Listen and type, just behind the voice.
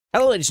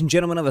Hello ladies and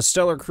gentlemen of the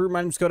Stellar Crew,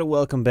 my name's Dakota,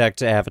 welcome back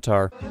to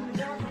Avatar.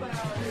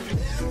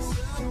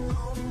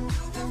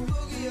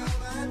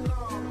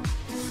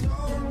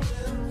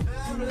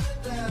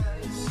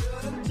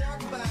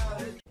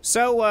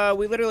 So,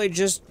 we literally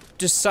just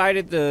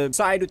decided to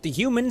side with the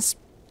humans.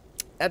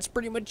 That's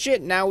pretty much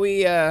it. Now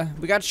we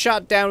got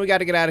shot down, we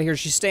gotta get out of here.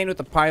 She's staying with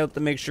the pilot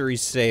to make sure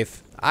he's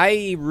safe.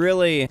 I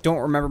really don't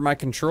remember my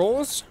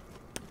controls,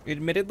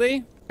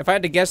 admittedly. If I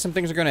had to guess, some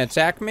things are going to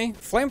attack me.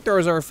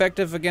 Flamethrowers are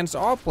effective against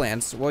all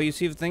plants. Well, you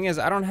see, the thing is,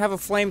 I don't have a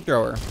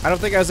flamethrower. I don't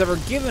think I was ever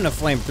given a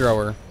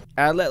flamethrower.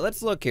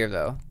 Let's look here,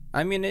 though.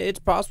 I mean, it's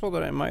possible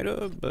that I might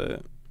have,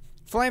 but...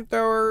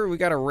 Flamethrower, we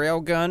got a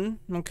railgun.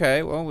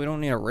 Okay, well, we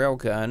don't need a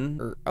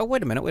railgun. Oh,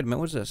 wait a minute,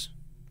 what's this?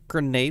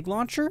 Grenade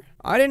launcher?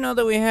 I didn't know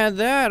that we had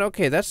that.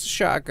 Okay, that's the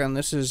shotgun.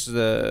 This is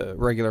the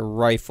regular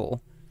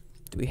rifle.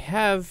 Do we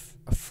have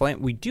a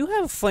flame? We do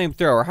have a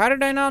flamethrower. How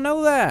did I not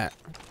know that?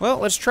 Well,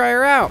 let's try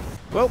her out.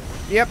 Well,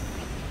 yep.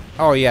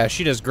 Oh yeah,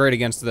 she does great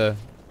against the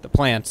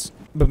plants.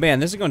 But man,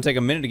 this is gonna take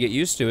a minute to get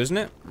used to, isn't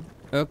it?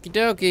 Okie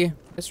dokie.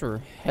 Guess we're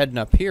heading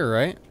up here,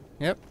 right?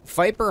 Yep.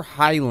 Viper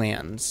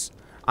Highlands.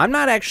 I'm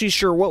not actually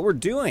sure what we're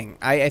doing.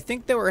 I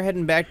think that we're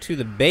heading back to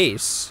the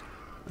base.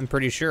 I'm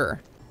pretty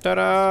sure.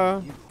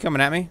 Ta-da!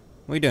 Coming at me?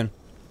 What are you doing?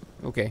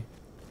 Okay.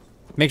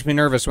 Makes me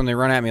nervous when they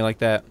run at me like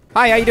that.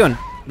 Hi, how you doing?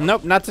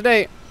 Nope, not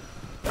today.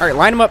 All right,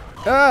 line them up.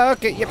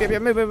 Okay, yep,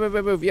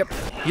 move, yep.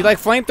 You like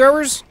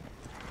flamethrowers?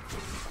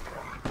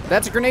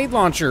 That's a grenade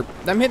launcher.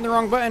 I'm hitting the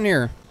wrong button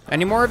here.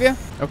 Any more of you?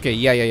 Okay,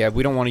 yeah,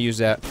 we don't want to use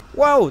that.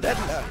 Whoa,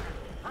 that,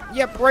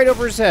 yep, right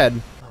over his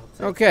head.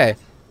 Okay,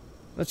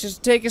 let's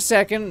just take a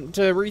second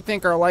to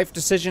rethink our life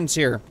decisions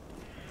here.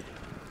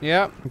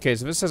 Yep, okay,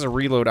 so this has a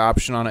reload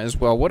option on it as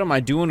well. What am I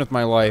doing with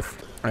my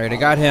life? All right, I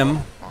got him.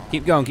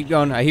 Keep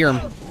going, I hear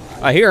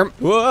him.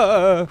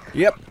 Whoa,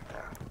 yep.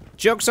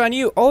 Joke's on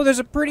you. Oh, there's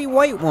a pretty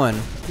white one.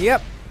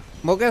 Yep.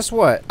 Well, guess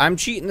what? I'm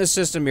cheating the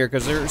system here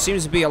because there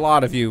seems to be a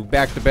lot of you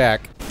back to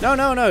back.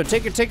 No.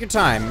 Take your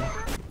time.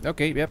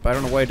 Okay, yep. I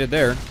don't know what I did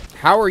there.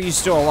 How are you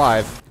still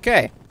alive?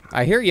 Okay.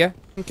 I hear you.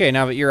 Okay,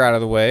 now that you're out of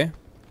the way.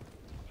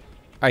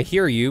 I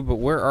hear you, but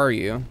where are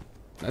you?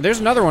 There's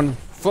another one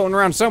floating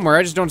around somewhere.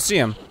 I just don't see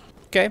him.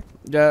 Okay.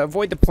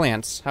 Avoid the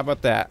plants. How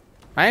about that?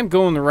 I am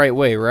going the right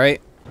way, right?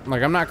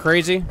 Like, I'm not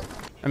crazy.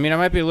 I mean, I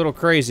might be a little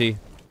crazy.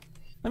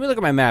 Let me look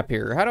at my map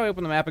here. How do I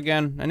open the map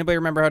again? Anybody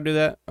remember how to do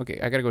that? Okay,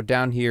 I gotta go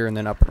down here and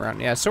then up and around.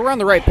 Yeah, so we're on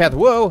the right path.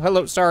 Whoa,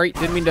 hello, sorry.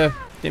 Didn't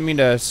mean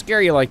to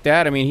scare you like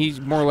that. I mean, he's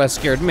more or less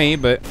scared me,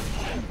 but...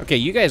 Okay,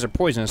 you guys are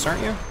poisonous,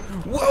 aren't you?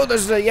 Whoa,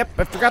 there's the... Yep,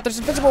 I forgot there's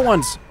invisible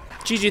ones.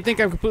 Jeez, you think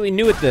I'm completely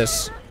new at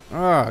this.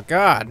 Oh,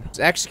 God. Let's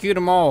execute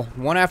them all,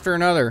 one after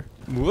another.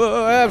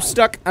 Whoa, I'm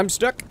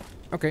stuck.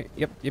 Okay,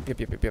 yep.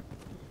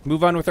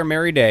 Move on with our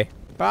merry day.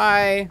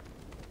 Bye.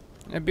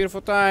 Have a beautiful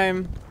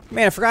time.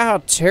 Man, I forgot how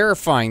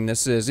terrifying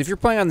this is. If you're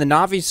playing on the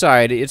Navi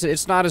side,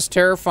 it's not as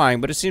terrifying,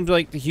 but it seems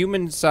like the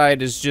human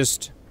side is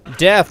just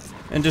death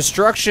and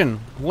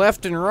destruction,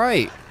 left and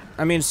right.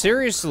 I mean,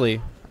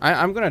 seriously,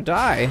 I'm gonna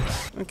die.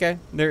 Okay,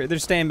 they're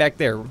staying back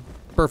there.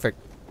 Perfect.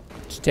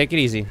 Just take it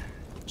easy.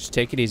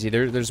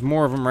 There's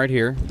more of them right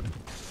here.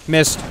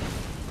 Missed.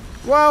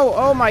 Whoa,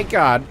 oh my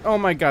god,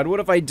 what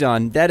have I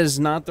done? That is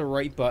not the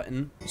right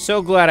button.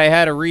 So glad I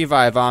had a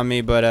revive on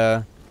me,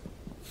 but,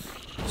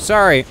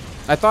 sorry.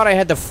 I thought I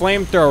had the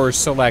flamethrower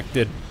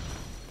selected.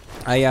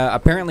 I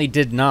apparently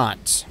did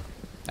not.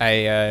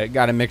 I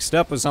got it mixed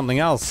up with something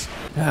else.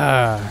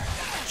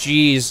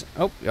 Jeez.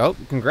 Oh,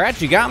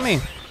 congrats, you got me.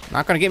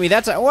 Not gonna get me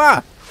that time.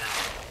 Wah!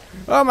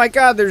 Oh my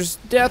god, there's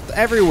death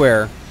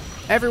everywhere.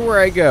 Everywhere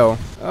I go.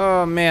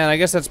 Oh man, I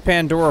guess that's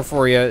Pandora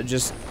for you.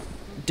 Just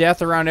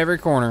death around every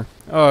corner.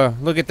 Oh,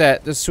 look at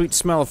that. The sweet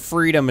smell of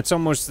freedom. It's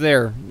almost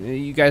there.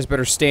 You guys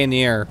better stay in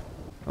the air.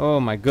 Oh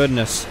my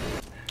goodness.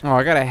 Oh,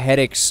 I got a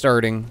headache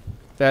starting.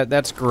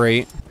 That's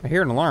great. I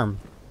hear an alarm.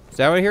 Is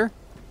that what I hear?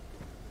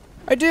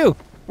 I do!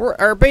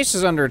 Our base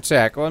is under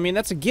attack. Well, I mean,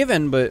 that's a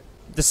given, but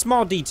the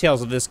small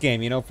details of this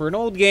game, you know, for an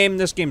old game,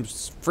 this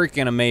game's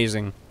freaking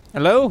amazing.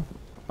 Hello?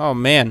 Oh,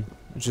 man.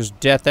 There's just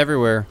death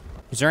everywhere.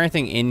 Is there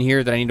anything in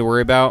here that I need to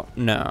worry about?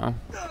 No.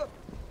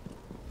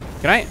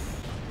 Can I?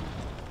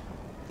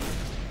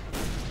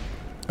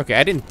 Okay,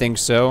 I didn't think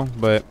so,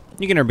 but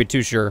you can never be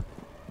too sure.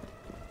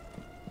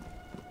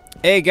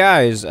 Hey,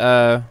 guys,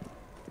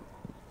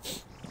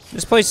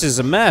 this place is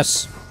a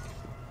mess.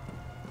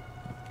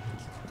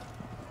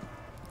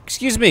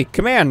 Excuse me,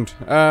 command.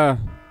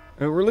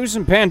 We're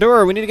losing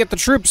Pandora. We need to get the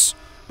troops.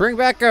 Bring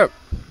back up.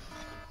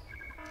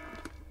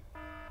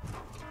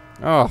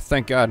 Oh,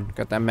 thank God.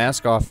 Got that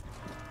mask off.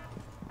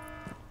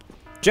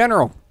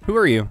 General, who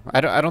are you? I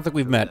don't think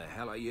we've met. Who the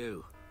hell are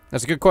you?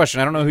 That's a good question.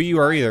 I don't know who you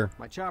are either.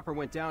 My chopper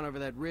went down over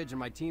that ridge and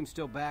my team's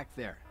still back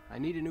there. I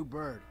need a new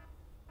bird.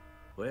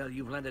 Well,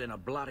 you've landed in a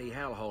bloody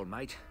hellhole,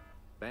 mate.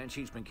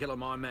 Banshee's been killing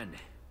my men.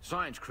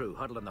 Science crew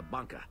huddled in the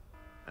bunker.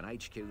 And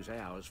HQ's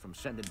ours from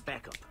sending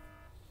backup.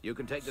 You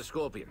can take the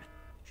Scorpion.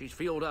 She's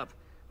fueled up,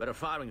 but her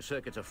firing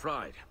circuits are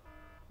fried.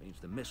 Means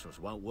the missiles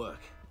won't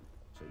work.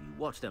 So you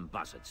watch them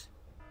buzzards.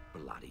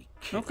 Bloody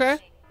kids. Okay.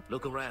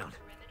 Look around.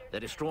 They're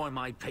destroying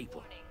my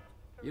people.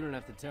 You don't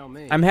have to tell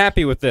me. I'm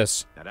happy with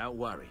this. Now don't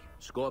worry.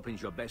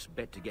 Scorpion's your best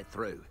bet to get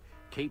through.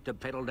 Keep the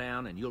pedal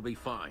down and you'll be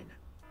fine.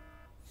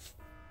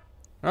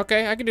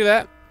 Okay, I can do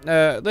that.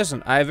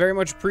 Listen, I very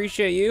much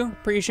appreciate you.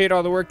 Appreciate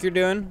all the work you're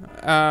doing.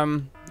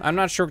 I'm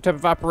not sure what type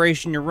of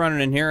operation you're running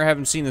in here. I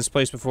haven't seen this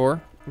place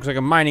before. Looks like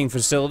a mining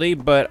facility,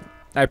 but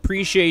I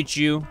appreciate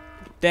you.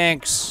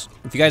 Thanks.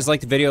 If you guys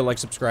like the video, like,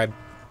 subscribe.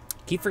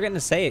 Keep forgetting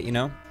to say it, you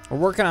know? We're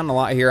working on a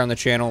lot here on the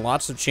channel.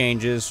 Lots of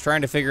changes.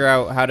 Trying to figure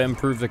out how to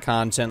improve the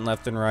content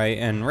left and right.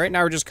 And right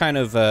now we're just kind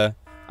of on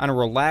a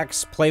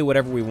relax, play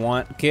whatever we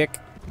want kick.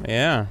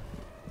 Yeah.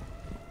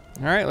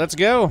 Alright, let's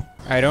go.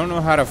 I don't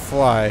know how to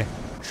fly.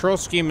 Control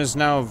scheme is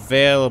now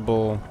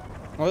available.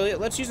 Well,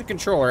 let's use a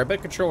controller. I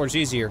bet controller's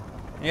easier.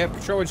 Yep,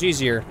 controller's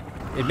easier.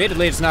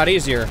 Admittedly, it's not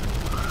easier.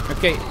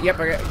 Okay, yep,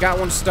 I got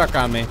one stuck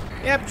on me.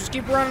 Yep, just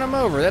keep running them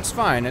over. That's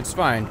fine, it's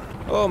fine.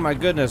 Oh my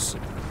goodness.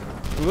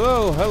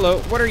 Whoa, hello,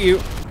 what are you?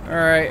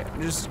 Alright,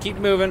 just keep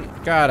moving.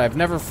 God, I've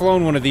never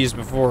flown one of these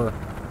before.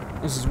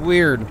 This is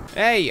weird.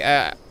 Hey,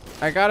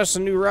 I got us a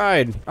new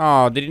ride.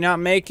 Oh, did he not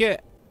make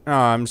it? Oh,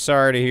 I'm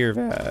sorry to hear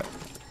that.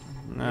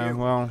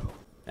 Well,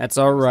 that's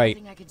alright.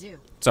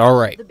 It's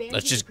alright.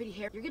 Let's just...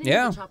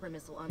 Yeah.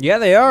 Yeah,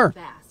 they are.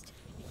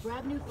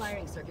 Grab new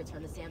firing circuits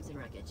from the Samson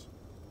wreckage.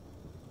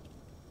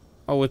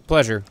 Oh, with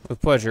pleasure. With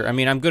pleasure. I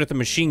mean, I'm good at the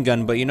machine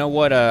gun, but you know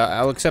what?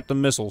 I'll accept the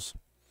missiles.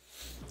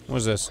 What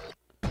is this?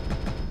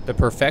 The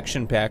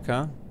Perfection Pack,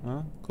 huh?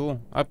 Oh, cool.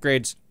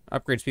 Upgrades.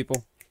 Upgrades,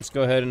 people. Let's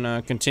go ahead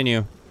and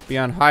continue. Be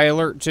on high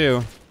alert,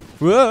 too.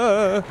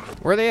 Whoa!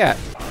 Where are they at?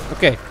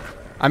 Okay.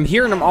 I'm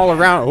hearing them all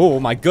around. Oh,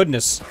 my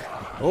goodness.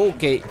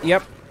 Okay,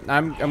 yep.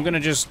 I'm gonna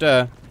just,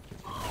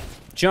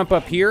 jump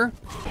up here.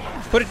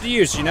 Put it to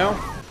use, you know?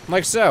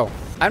 Like so.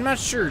 I'm not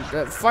sure.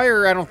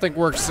 Fire, I don't think,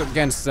 works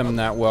against them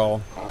that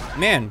well.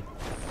 Man.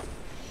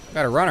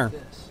 Got a runner.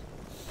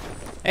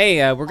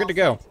 Hey, we're good to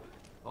go.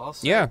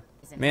 Yeah.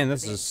 Man,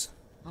 this is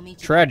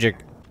tragic.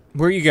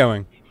 Where are you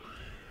going?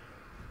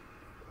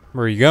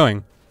 Where are you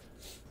going?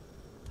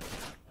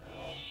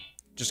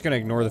 Just gonna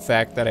ignore the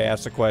fact that I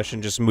asked a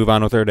question, just move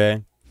on with our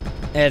day.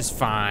 It's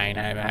fine.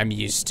 I'm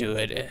used to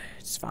it.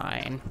 It's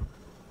fine.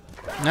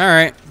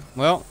 Alright.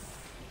 Well.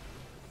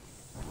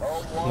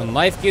 When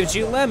life gives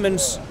you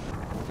lemons.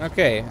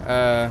 Okay,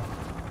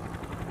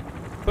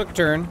 quick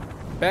turn.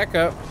 Back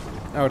up.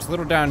 Oh, it's a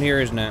little down here,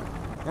 isn't it?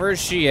 Where is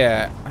she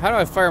at? How do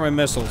I fire my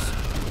missiles?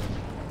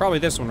 Probably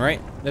this one, right?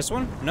 This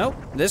one? Nope.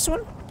 This one?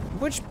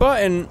 Which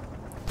button?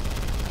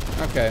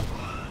 Okay.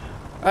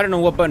 I don't know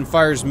what button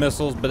fires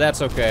missiles, but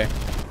that's okay.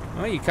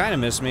 Well, you kind of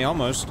missed me,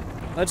 almost.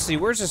 Let's see,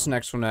 where's this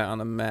next one at on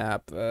the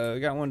map? We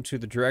got one to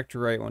the direct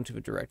right, one to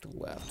the direct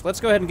left. Let's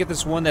go ahead and get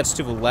this one that's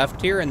to the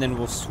left here, and then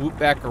we'll swoop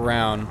back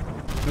around.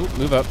 Oop,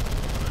 move up.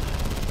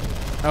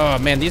 Oh,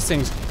 man, these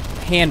things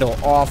handle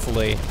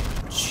awfully.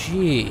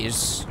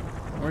 Jeez.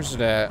 Where's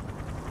it at?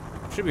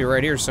 Should be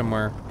right here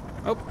somewhere.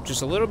 Oh,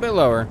 just a little bit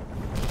lower.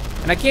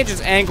 And I can't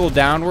just angle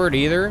downward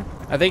either.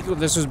 I think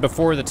this was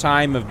before the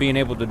time of being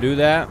able to do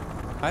that.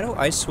 How do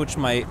I switch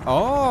my...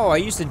 Oh, I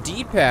use the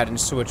D-pad and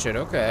switch it.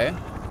 Okay.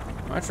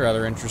 That's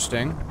rather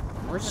interesting.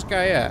 Where's this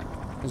guy at?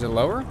 Is it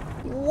lower?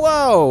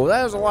 Whoa!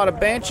 That was a lot of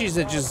banshees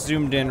that just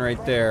zoomed in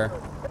right there.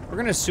 We're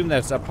gonna assume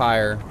that's up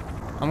higher.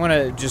 I'm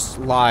gonna just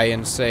lie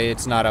and say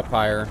it's not up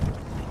higher.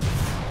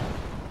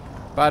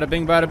 Bada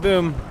bing, bada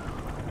boom.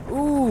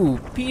 Ooh,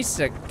 piece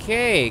of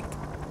cake.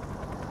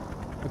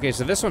 Okay,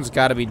 so this one's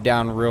gotta be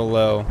down real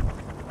low.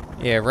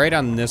 Yeah, right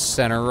on this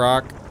center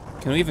rock.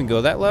 Can we even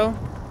go that low?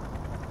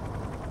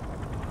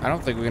 I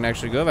don't think we can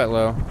actually go that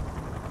low.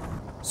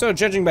 So,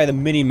 judging by the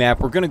mini-map,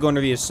 we're gonna go under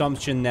the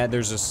assumption that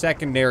there's a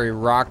secondary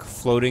rock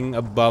floating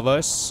above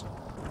us.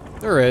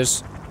 There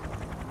is.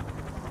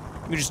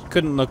 We just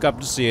couldn't look up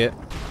to see it.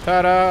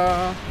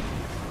 Ta-da!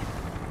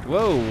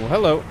 Whoa,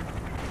 hello.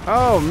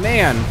 Oh,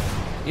 man.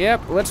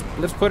 Yep, let's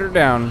put her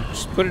down.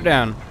 Just put it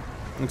down.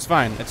 It's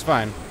fine, it's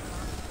fine.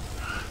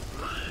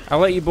 I'll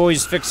let you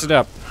boys fix it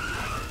up.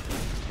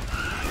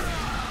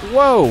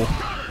 Whoa!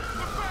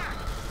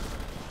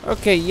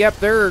 Okay, yep,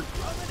 they're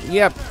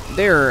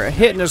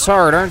hitting us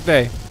hard, aren't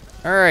they?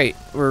 Alright,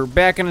 we're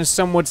back in a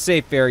somewhat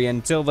safe area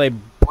until they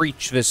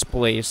breach this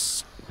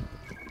place.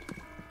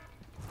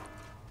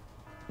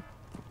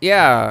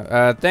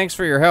 Yeah, thanks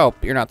for your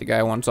help. You're not the guy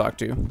I want to talk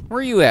to. Where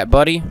are you at,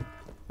 buddy?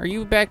 Are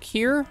you back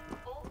here?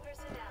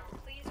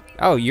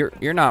 Oh,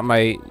 you're not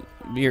my...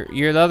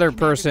 You're the other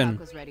person.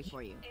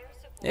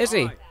 Is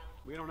he?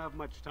 We don't have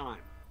much time.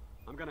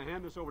 I'm gonna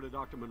hand this over to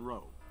Dr.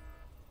 Monroe.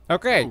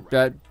 Okay,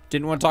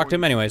 didn't want to talk to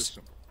him anyways.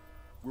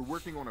 We're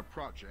working on a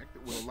project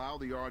that will allow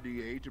the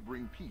RDA to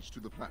bring peace to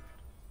the planet.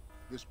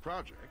 This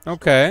project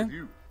okay. With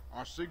you,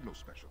 our signal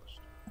specialist.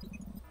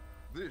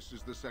 This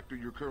is the sector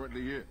you're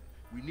currently in.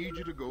 We need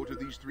you to go to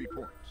these 3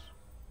 points.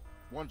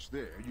 Once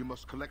there, you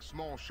must collect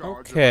small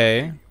shards of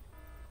uranium.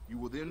 You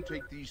will then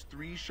take these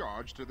 3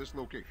 shards to this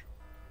location.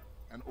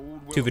 An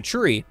old well. To the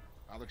tree.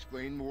 I'll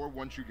explain more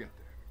once you get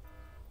there.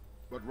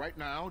 But right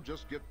now,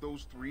 just get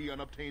those 3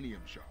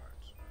 unobtainium shards.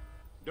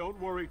 Don't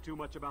worry too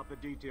much about the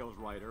details,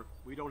 Ryder.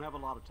 We don't have a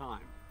lot of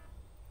time.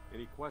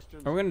 Any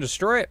questions? Are we gonna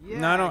destroy it? Yeah,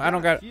 No, I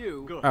don't got.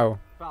 Good. Oh,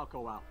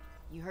 Falco out.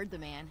 You heard the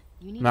man.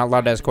 You need not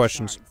allowed to find ask those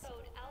questions. shards.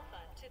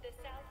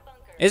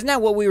 Isn't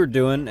that what we were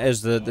doing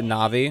as the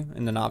Navi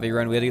in the Navi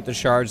run? We had to get the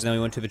shards, and then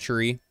we went to the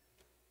tree,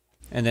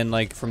 and then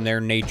like from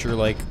there, nature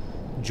like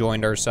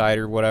joined our side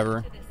or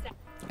whatever.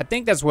 I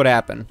think that's what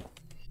happened.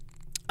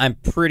 I'm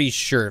pretty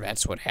sure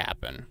that's what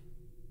happened.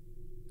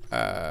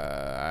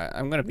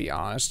 I'm gonna be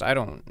honest. I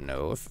don't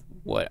know if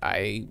what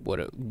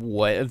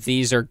of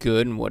these are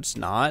good and what's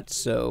not,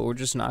 so we're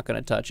just not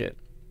gonna touch it.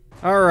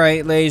 All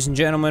right, ladies and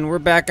gentlemen, we're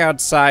back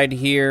outside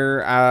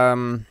here.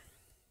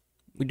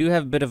 We do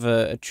have a bit of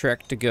a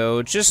trek to go.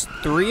 It's just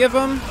 3 of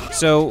them.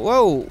 So,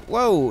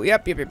 whoa,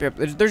 yep.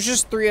 There's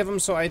just 3 of them,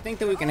 so I think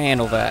that we can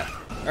handle that.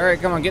 All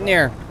right, come on, get in the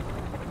air.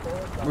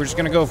 We're just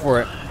gonna go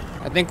for it.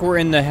 I think we're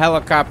in the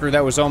helicopter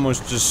that was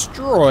almost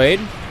destroyed,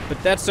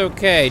 but that's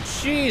okay.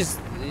 Jeez,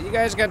 you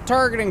guys got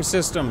targeting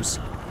systems.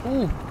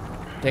 Ooh,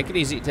 take it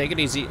easy, take it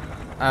easy.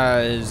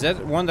 Is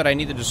that one that I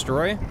need to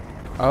destroy?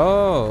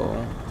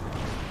 Oh,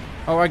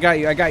 I got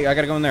you. I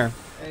gotta go in there.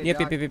 Hey, Yep.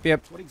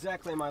 Doc, what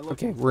exactly am I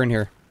looking Okay, we're in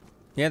here.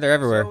 Yeah, they're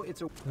everywhere. So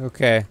it's a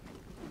Okay.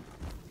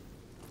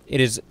 It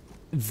is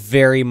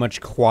very much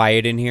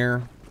quiet in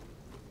here.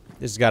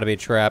 This has got to be a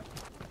trap.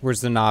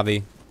 Where's the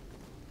Navi?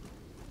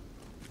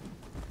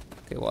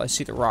 Okay, well, I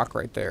see the rock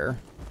right there.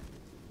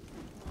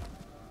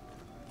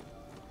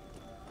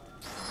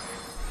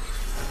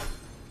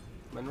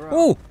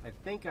 Monroe. Ooh! I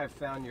think I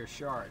found your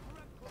shard.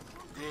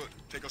 Good.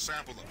 Take a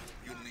sample of it.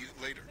 You'll need it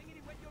later.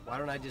 Why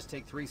don't I just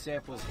take 3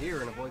 samples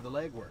here and avoid the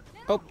legwork?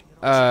 Oh,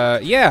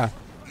 yeah.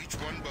 Each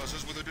one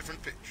buzzes with a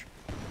different pitch.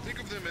 Think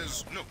of them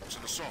as notes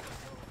in a song.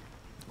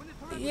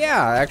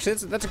 Yeah, actually,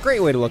 that's a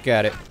great way to look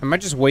at it. Am I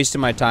just wasting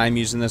my time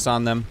using this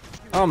on them?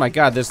 Oh my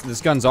god,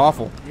 this gun's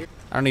awful.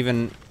 I don't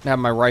even have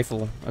my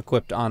rifle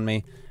equipped on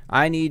me.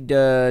 I need, you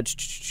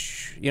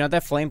know,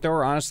 that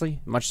flamethrower, honestly,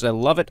 much as I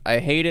love it, I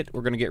hate it.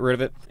 We're gonna get rid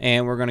of it.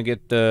 And we're gonna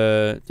get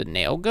the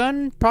nail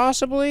gun,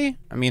 possibly?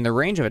 I mean, the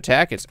range of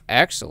attack is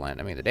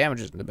excellent. I mean, the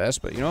damage isn't the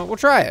best, but you know what? We'll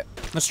try it.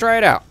 Let's try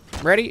it out.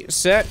 Ready,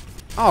 set.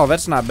 Oh,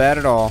 that's not bad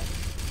at all.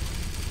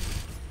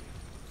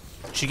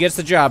 She gets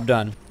the job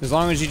done. As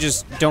long as you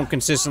just don't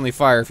consistently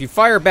fire. If you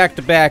fire back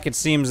to back, it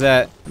seems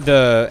that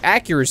the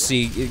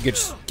accuracy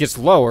gets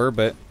lower,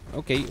 but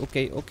okay.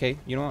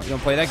 You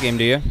don't play that game,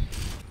 do you?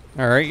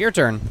 Alright, your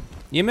turn.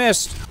 You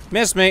missed.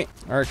 Missed me.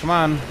 Alright, come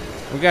on.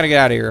 We gotta get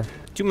out of here.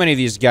 Too many of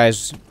these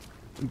guys.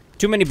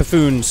 Too many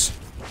buffoons.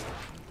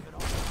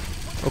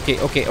 Okay.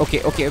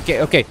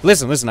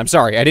 Listen, I'm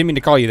sorry. I didn't mean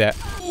to call you that.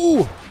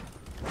 Ooh!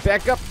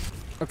 Back up.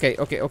 Okay.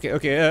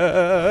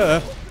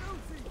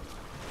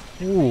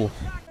 Ooh.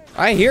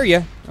 I hear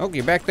you. Okay,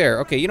 back there.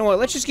 Okay, you know what?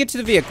 Let's just get to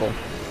the vehicle.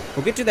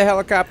 We'll get to the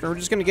helicopter. We're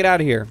just gonna get out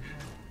of here.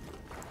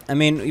 I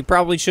mean, you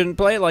probably shouldn't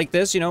play it like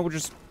this. You know, we're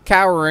just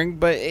cowering,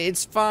 but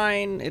it's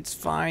fine. It's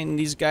fine.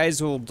 These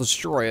guys will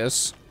destroy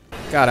us.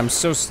 God, I'm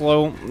so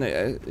slow.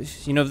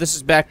 You know, this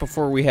is back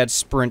before we had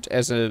sprint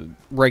as a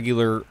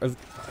regular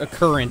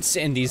occurrence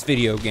in these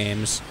video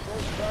games.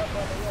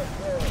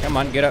 Come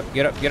on, get up.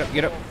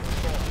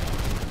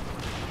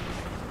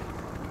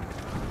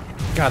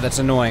 God, that's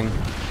annoying.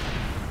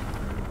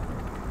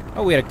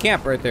 Oh, we had a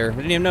camp right there. I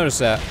didn't even notice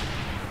that.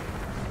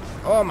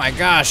 Oh my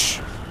gosh.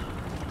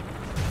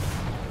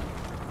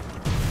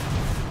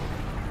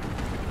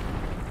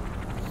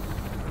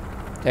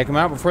 Take them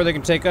out before they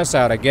can take us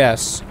out, I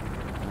guess.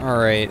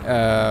 Alright,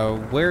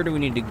 where do we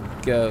need to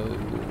go?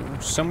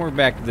 Somewhere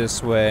back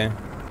this way.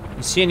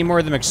 You see any more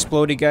of them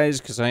explodey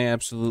guys? Because I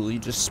absolutely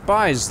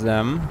despise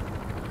them.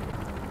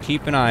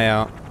 Keep an eye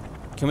out.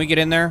 Can we get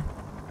in there?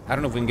 I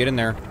don't know if we can get in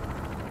there.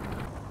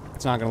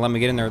 It's not gonna let me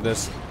get in there with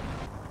this.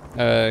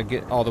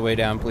 Get all the way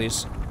down,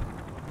 please.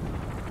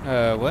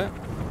 What?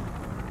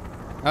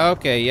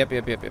 Okay, yep.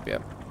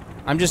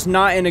 I'm just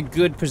not in a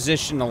good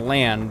position to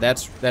land.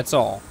 That's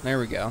all. There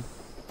we go.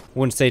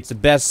 Wouldn't say it's the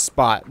best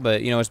spot,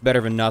 but, you know, it's better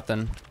than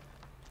nothing.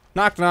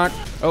 Knock.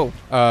 Oh,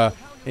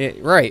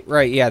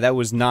 right. Yeah, that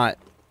was not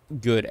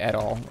good at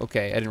all.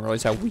 Okay, I didn't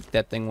realize how weak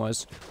that thing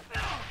was.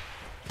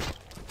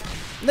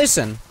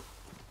 Listen.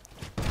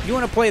 You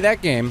want to play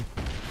that game?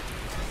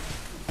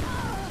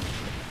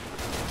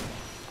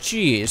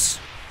 Jeez.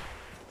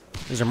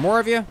 Is there more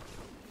of you?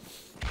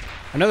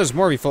 I know there's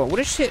more of you full. What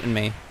is hitting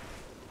me?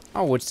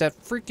 Oh, it's that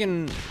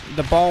freaking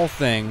the ball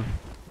thing.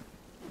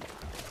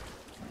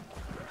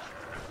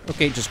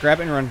 Okay, just grab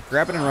it and run.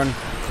 Grab it and run.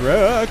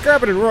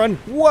 Grab it and run.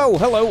 Whoa,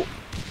 hello.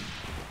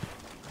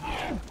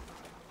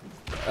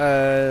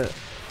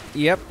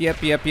 Yep.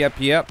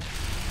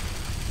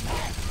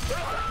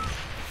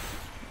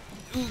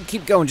 Ooh,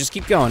 keep going, just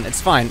keep going.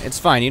 It's fine.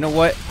 You know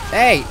what?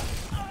 Hey!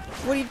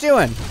 What are you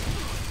doing?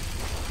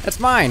 That's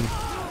mine.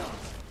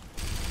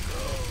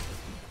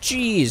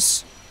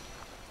 Jeez.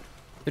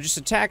 They're just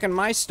attacking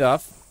my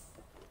stuff.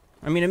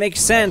 I mean, it makes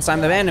sense.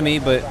 I'm the enemy,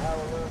 but...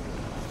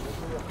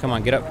 Come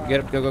on, get up,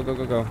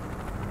 go.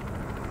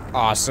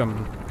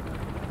 Awesome.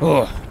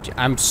 Ugh.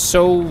 I'm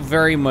so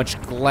very much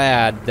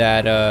glad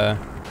that,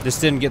 this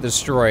didn't get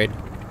destroyed.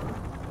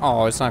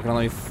 Oh, it's not gonna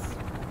let me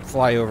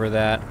fly over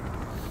that.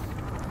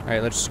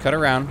 Alright, let's just cut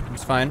around.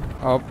 It's fine.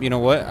 Oh, you know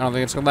what? I don't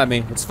think it's gonna let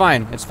me. It's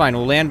fine. It's fine.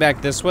 We'll land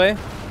back this way,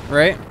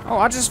 right? Oh,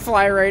 I'll just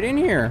fly right in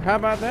here. How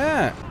about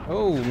that?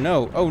 Oh,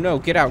 no. Oh, no.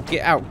 Get out.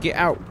 Get out. Get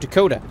out.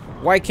 Dakota,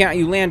 why can't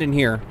you land in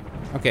here?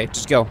 Okay,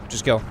 just go.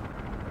 Just go.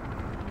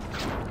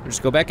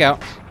 Just go back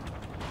out.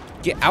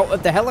 Get out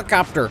of the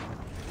helicopter.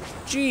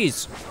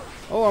 Jeez.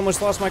 Oh, I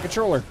almost lost my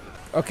controller.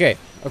 Okay.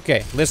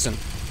 Okay, listen.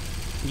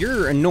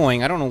 You're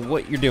annoying. I don't know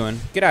what you're doing.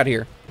 Get out of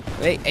here.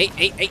 Hey, hey,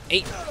 hey, hey,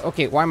 hey.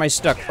 Okay, why am I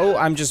stuck? Oh,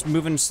 I'm just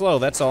moving slow,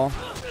 that's all.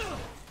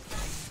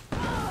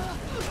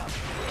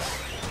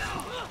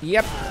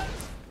 Yep.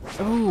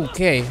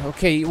 Okay,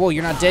 okay. Well,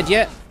 you're not dead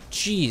yet?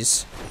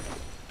 Jeez.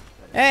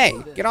 Hey,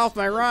 get off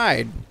my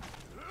ride.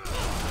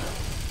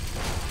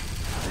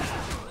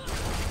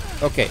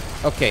 Okay,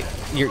 okay.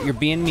 You're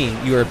being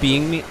mean. You are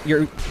being mean.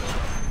 You're...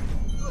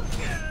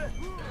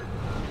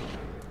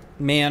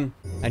 Man,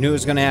 I knew it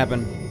was gonna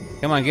happen.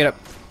 Come on, get up.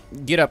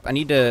 Get up. I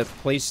need to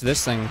place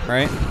this thing,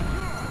 right?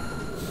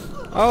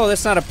 Oh,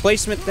 that's not a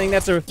placement thing.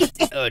 That's a...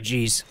 Oh,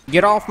 jeez.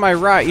 Get off my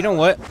ride. You know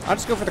what? I'll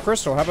just go for the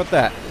crystal. How about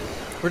that?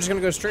 We're just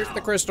gonna go straight for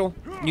the crystal.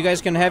 You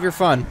guys can have your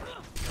fun.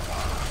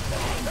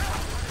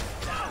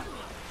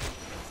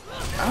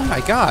 Oh,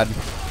 my God.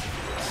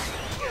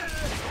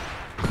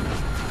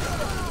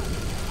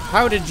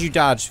 How did you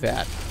dodge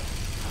that?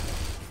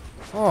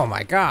 Oh,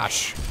 my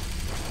gosh.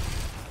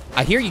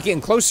 I hear you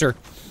getting closer.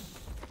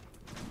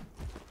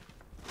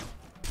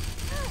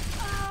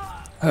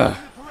 Ugh.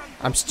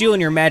 I'm stealing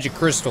your magic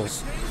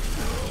crystals.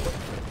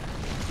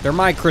 They're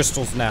my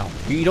crystals now.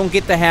 You don't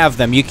get to have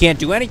them. You can't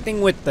do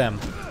anything with them.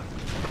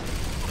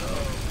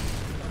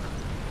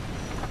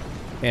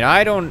 And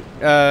I don't,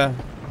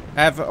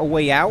 have a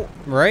way out,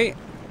 right?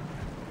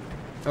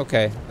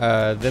 Okay,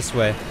 this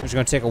way. I'm just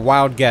gonna take a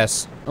wild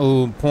guess.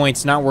 Oh,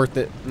 points. Not worth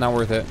it. Not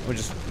worth it. We'll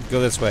just go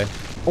this way.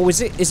 Oh,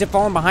 is it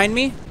falling behind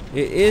me?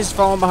 It is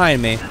falling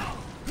behind me.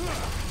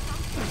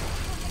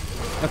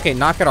 Okay,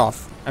 knock it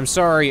off. I'm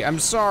sorry. I'm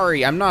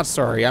sorry. I'm not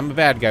sorry. I'm a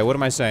bad guy. What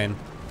am I saying?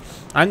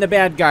 I'm the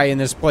bad guy in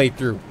this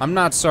playthrough. I'm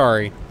not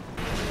sorry.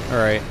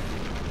 Alright.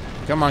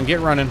 Come on, get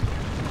running.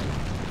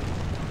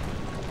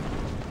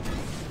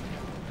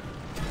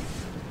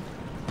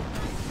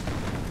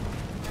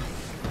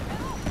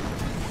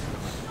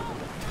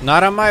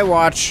 Not on my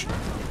watch.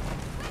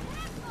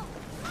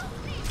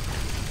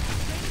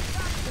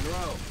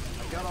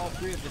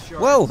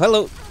 Whoa,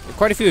 hello.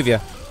 Quite a few of you.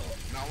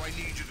 Now I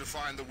need you to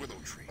find the willow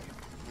tree.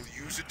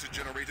 We'll use it to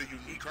generate a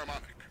unique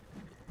harmonic.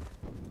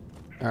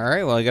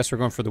 Alright, well, I guess we're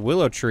going for the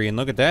willow tree, and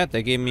look at that.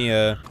 They gave me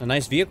a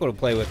nice vehicle to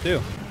play with,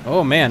 too.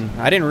 Oh, man.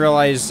 I didn't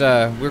realize we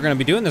were going to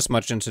be doing this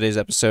much in today's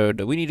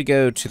episode. We need to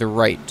go to the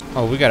right.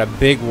 Oh, we got a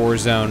big war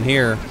zone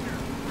here.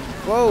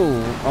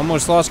 Whoa,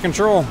 almost lost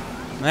control.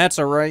 That's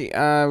alright.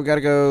 We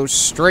gotta go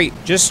straight.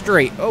 Just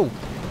straight. Oh,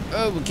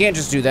 we can't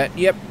just do that.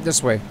 Yep,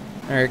 this way.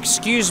 Alright,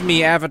 excuse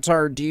me,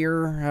 Avatar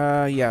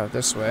dear. Yeah,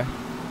 this way.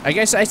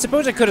 I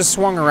suppose I could have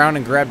swung around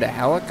and grabbed a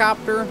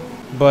helicopter,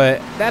 but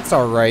that's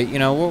alright. You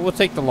know, we'll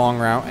take the long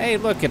route. Hey,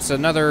 look, it's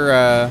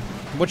another,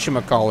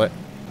 whatchamacallit.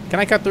 Can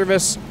I cut through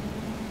this?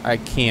 I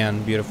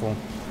can. Beautiful.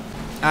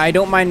 I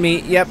don't mind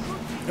me. Yep.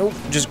 Oh,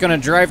 just gonna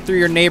drive through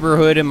your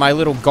neighborhood in my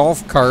little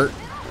golf cart.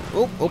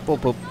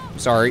 Oh.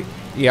 Sorry.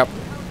 Yep.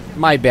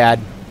 My bad.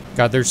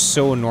 God, they're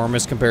so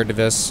enormous compared to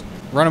this.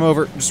 Run them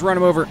over. Just run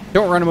them over.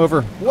 Don't run them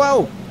over.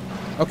 Whoa!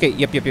 Okay,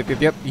 yep.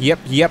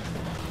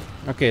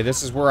 Okay,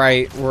 this is where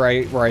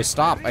I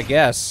stop, I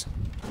guess.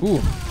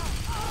 Ooh.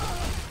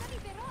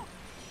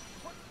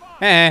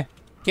 Eh.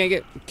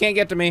 Can't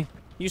get to me.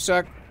 You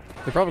suck.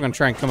 They're probably gonna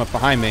try and come up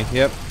behind me.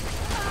 Yep.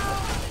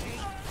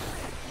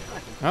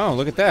 Oh,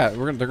 look at that.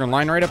 They're gonna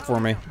line right up for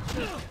me.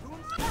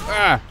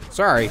 Ah,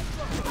 sorry.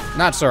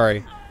 Not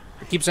sorry.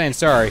 I keep saying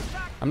sorry.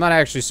 I'm not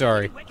actually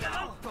sorry.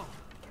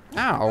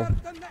 Ow.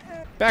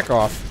 Back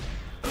off.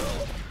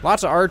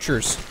 Lots of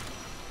archers.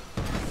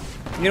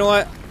 You know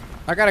what?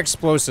 I got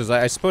explosives.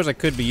 I suppose I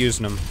could be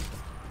using them.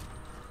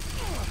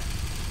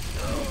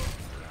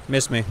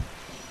 Miss me.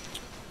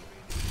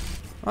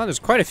 Oh, there's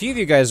quite a few of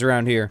you guys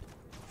around here.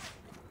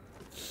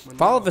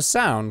 Follow the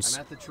sounds.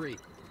 I'm at the tree.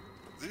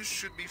 This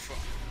should be fun.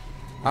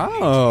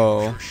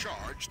 Oh.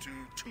 Charge to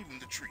tune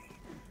the tree.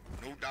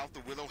 No doubt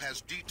the willow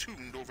has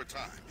detuned over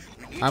time.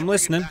 I'm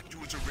listening. Back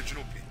to its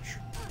original pitch.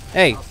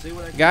 Hey,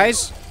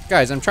 guys,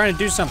 I'm trying to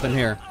do something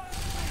here.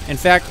 In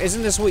fact,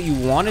 isn't this what you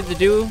wanted to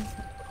do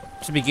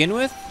to begin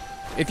with?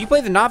 If you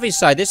play the Navi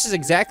side, this is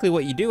exactly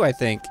what you do, I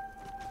think.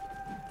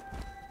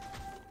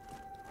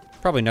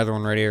 Probably another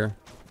one right here.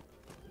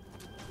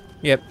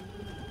 Yep.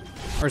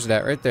 Where's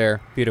that? Right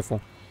there.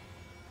 Beautiful.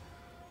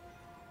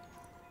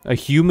 A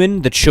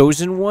human? The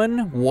chosen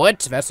one? What?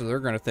 That's what they're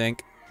gonna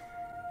think.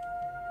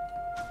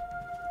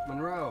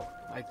 Monroe,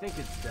 I think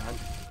it's done.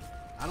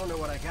 I don't know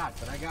what I got,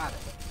 but I got it.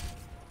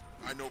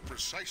 I know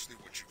precisely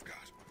what you've got.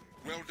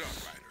 Well done,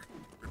 Ryder.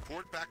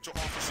 Report back to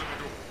Officer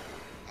Medora.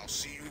 I'll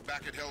see you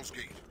back at Hell's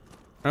Gate.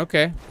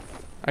 Okay.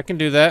 I can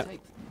do that.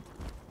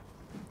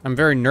 I'm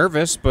very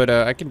nervous, but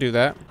I can do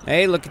that.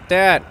 Hey, look at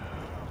that.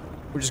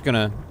 We're just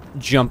gonna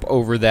jump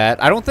over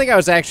that. I don't think I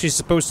was actually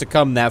supposed to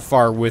come that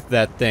far with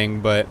that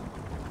thing, but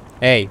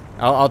hey,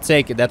 I'll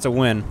take it. That's a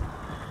win.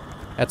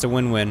 That's a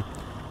win-win.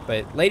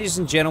 But ladies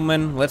and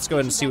gentlemen, let's go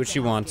ahead and see what she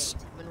wants.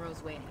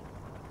 Monroe's waiting.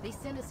 They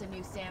send us a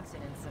new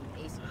Samson and some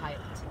ace pilot.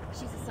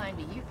 She's assigned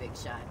to you, big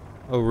shot.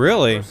 Oh,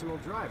 really? Personal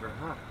driver,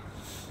 huh?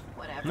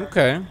 Whatever.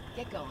 Okay.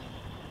 Get going.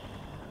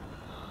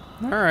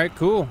 Alright,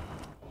 cool.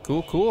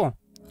 Cool.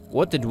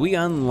 What did we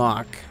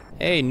unlock?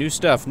 Hey, new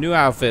stuff, new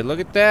outfit.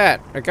 Look at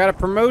that. I got a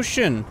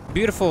promotion.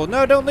 Beautiful.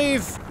 No, don't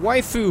leave.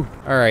 Waifu.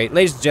 Alright,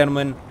 ladies and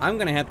gentlemen, I'm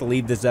gonna have to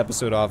leave this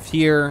episode off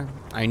here.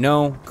 I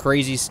know,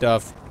 crazy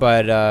stuff,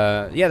 but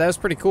yeah, that was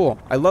pretty cool.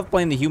 I love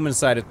playing the human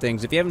side of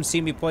things. If you haven't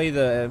seen me play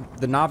the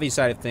Navi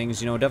side of things,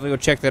 you know, definitely go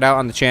check that out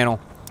on the channel.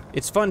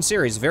 It's a fun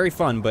series, very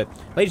fun, but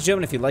ladies and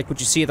gentlemen, if you like what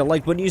you see at the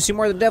like button, you see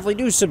more, then definitely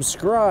do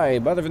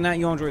subscribe. Other than that,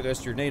 you'll enjoy the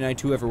rest of your day, night,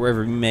 whoever,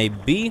 wherever you may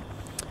be.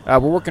 We're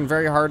working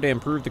very hard to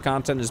improve the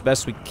content as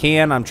best we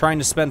can. I'm trying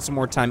to spend some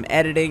more time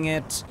editing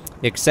it,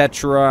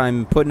 etc.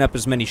 I'm putting up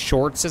as many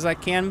shorts as I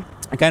can.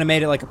 I kind of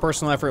made it like a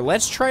personal effort.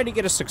 Let's try to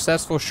get a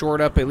successful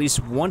short up at least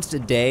once a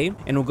day,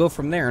 and we'll go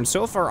from there. And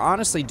so far,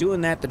 honestly,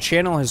 doing that, the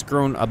channel has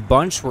grown a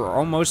bunch. We're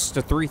almost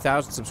to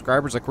 3,000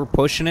 subscribers. Like, we're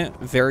pushing it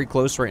very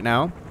close right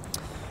now.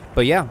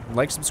 But yeah,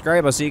 like,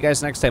 subscribe. I'll see you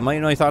guys next time. Let me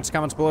know your thoughts,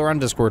 comments below or on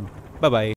Discord. Bye-bye.